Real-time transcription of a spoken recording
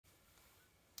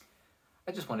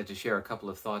I just wanted to share a couple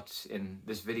of thoughts in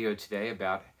this video today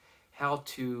about how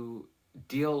to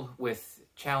deal with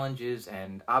challenges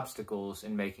and obstacles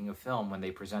in making a film when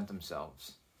they present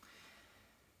themselves.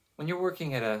 When you're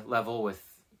working at a level with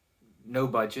no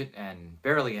budget and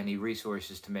barely any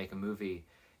resources to make a movie,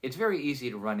 it's very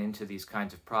easy to run into these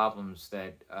kinds of problems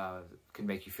that can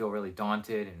make you feel really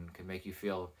daunted and can make you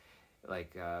feel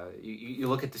like you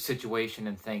look at the situation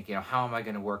and think, how am I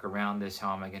going to work around this?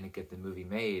 How am I going to get the movie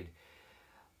made?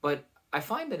 But I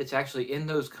find that it's actually in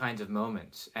those kinds of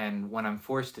moments, and when I'm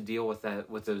forced to deal with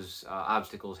those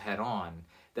obstacles head on,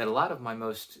 that a lot of my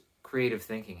most creative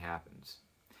thinking happens.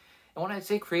 And when I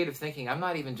say creative thinking, I'm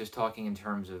not even just talking in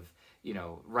terms of,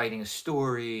 writing a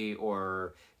story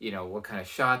or, what kind of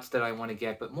shots that I want to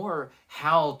get, but more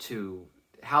how to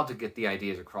get the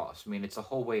ideas across. I mean, it's a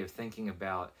whole way of thinking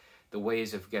about the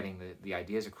ways of getting the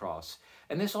ideas across.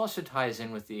 And this also ties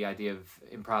in with the idea of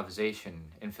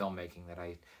improvisation in filmmaking that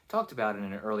I talked about in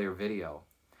an earlier video.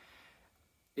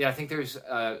 Yeah, I think there's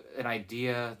an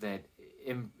idea that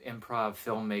improv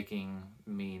filmmaking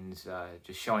means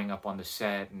just showing up on the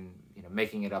set and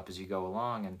making it up as you go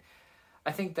along. And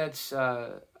I think that's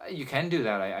you can do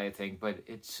that, I think, but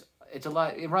it's a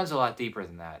lot. It runs a lot deeper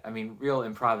than that. I mean, real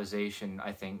improvisation,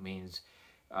 I think, means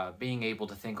being able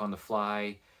to think on the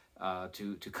fly,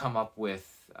 to come up with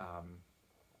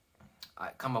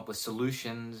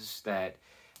solutions that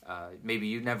maybe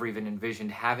you never even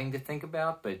envisioned having to think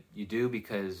about, but you do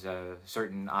because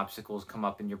certain obstacles come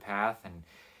up in your path, and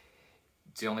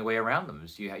it's the only way around them.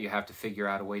 Is you have to figure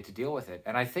out a way to deal with it.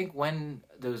 And I think when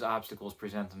those obstacles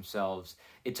present themselves,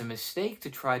 it's a mistake to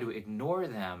try to ignore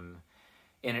them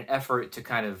in an effort to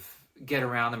kind of get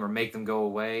around them or make them go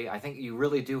away. I think you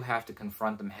really do have to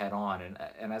confront them head on. And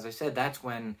as I said, that's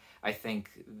when I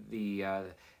think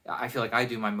I feel like I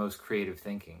do my most creative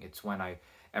thinking. It's when I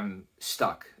am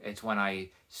stuck. It's when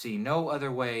I see no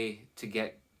other way to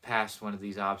get past one of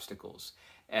these obstacles.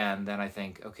 And then I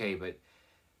think, okay, but,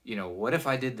 what if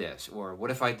I did this? Or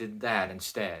what if I did that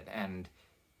instead? And,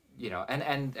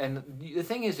 and the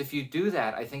thing is, if you do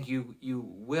that, I think you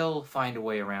will find a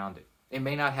way around it. It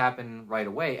may not happen right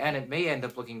away, and it may end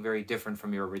up looking very different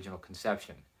from your original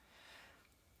conception.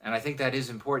 And I think that is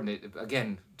important,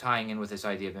 again, tying in with this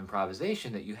idea of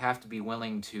improvisation, that you have to be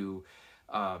willing to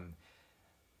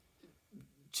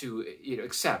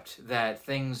accept that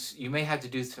you may have to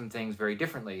do some things very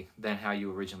differently than how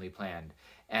you originally planned.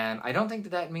 And I don't think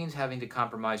that means having to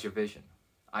compromise your vision.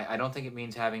 I don't think it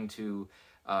means having to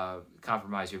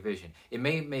compromise your vision. It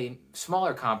may make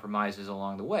smaller compromises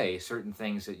along the way, certain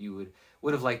things that you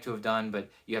would have liked to have done, but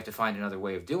you have to find another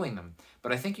way of doing them.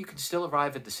 But I think you can still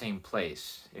arrive at the same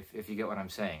place, if you get what I'm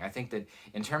saying. I think that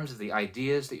in terms of the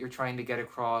ideas that you're trying to get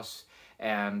across,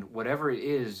 and whatever it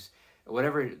is,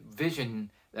 whatever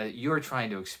vision that you're trying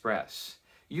to express,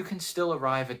 you can still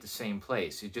arrive at the same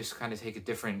place. You just kind of take a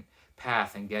different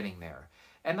path in getting there.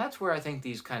 And that's where I think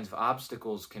these kinds of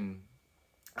obstacles can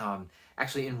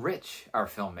actually enrich our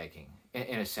filmmaking,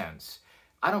 in a sense.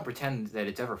 I don't pretend that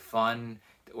it's ever fun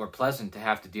or pleasant to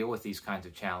have to deal with these kinds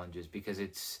of challenges, because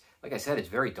it's, like I said, it's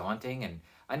very daunting, and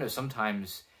I know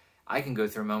sometimes I can go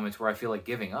through moments where I feel like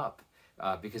giving up,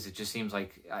 because it just seems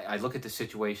like I look at the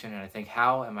situation and I think,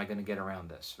 how am I going to get around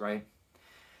this, right?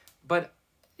 But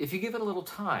if you give it a little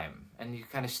time and you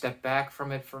kind of step back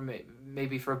from it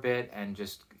maybe for a bit and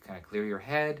just kind of clear your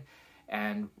head,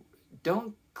 and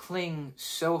don't cling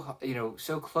so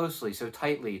closely, so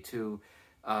tightly to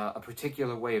a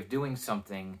particular way of doing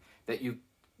something that you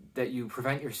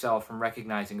prevent yourself from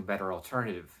recognizing a better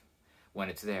alternative when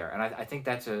it's there. And I think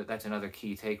that's another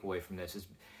key takeaway from this, is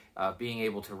being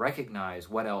able to recognize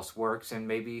what else works and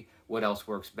maybe what else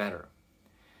works better.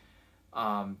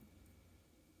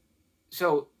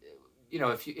 So,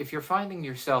 if you're finding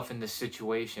yourself in this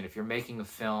situation, if you're making a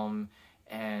film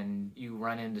and you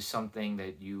run into something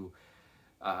that you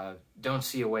don't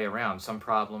see a way around, some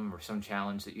problem or some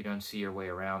challenge that you don't see your way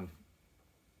around,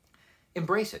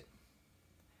 embrace it.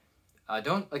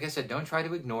 Like I said, don't try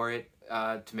to ignore it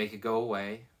to make it go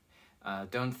away.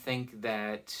 Don't think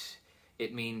that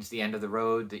it means the end of the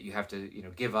road, that you have to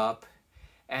give up,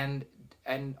 and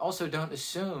also don't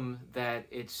assume that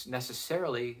it's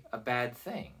necessarily a bad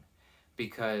thing,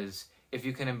 because if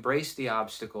you can embrace the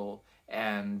obstacle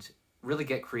and really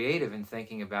get creative in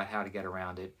thinking about how to get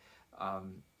around it,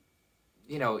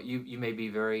 you may be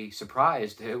very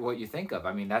surprised at what you think of.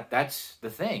 I mean, that's the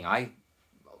thing. In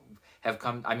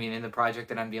the project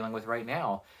that I'm dealing with right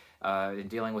now, in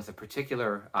dealing with a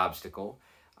particular obstacle,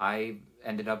 I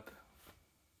ended up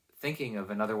thinking of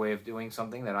another way of doing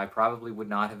something that I probably would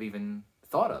not have even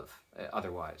thought of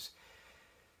otherwise.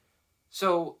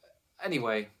 So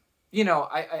Anyway,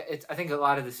 I think a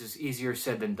lot of this is easier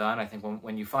said than done. I think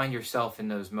when you find yourself in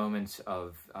those moments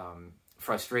of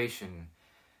frustration,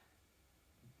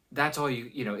 that's all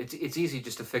it's easy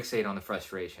just to fixate on the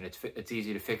frustration. It's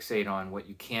easy to fixate on what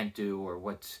you can't do or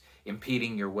what's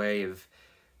impeding your way of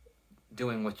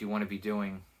doing what you want to be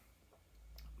doing.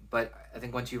 But I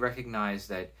think once you recognize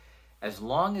that as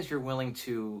long as you're willing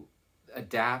to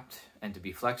adapt and to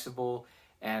be flexible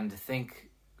and think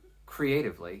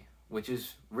creatively, which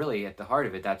is really at the heart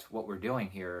of it, that's what we're doing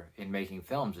here in making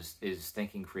films, is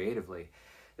thinking creatively.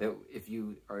 That if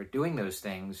you are doing those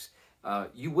things,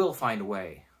 you will find a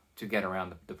way to get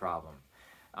around the problem.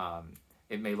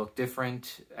 It may look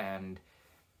different, and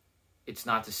it's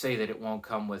not to say that it won't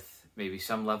come with maybe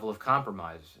some level of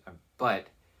compromise, but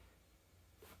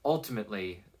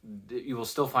ultimately you will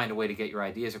still find a way to get your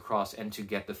ideas across and to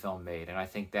get the film made, and I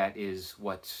think that is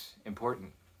what's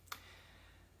important.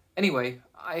 Anyway,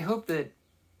 I hope that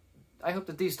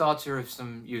these thoughts are of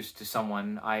some use to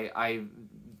someone. I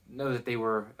know that they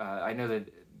were. I know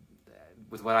that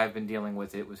with what I've been dealing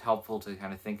with, it was helpful to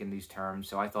kind of think in these terms.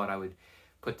 So I thought I would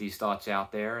put these thoughts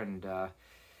out there. And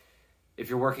if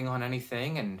you're working on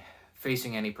anything and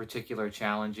facing any particular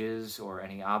challenges or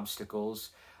any obstacles,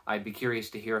 I'd be curious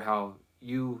to hear how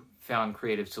you found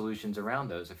creative solutions around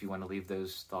those. If you want to leave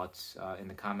those thoughts in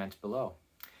the comments below.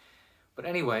 But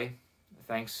anyway,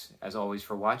 thanks as always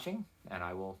for watching, and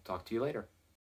I will talk to you later.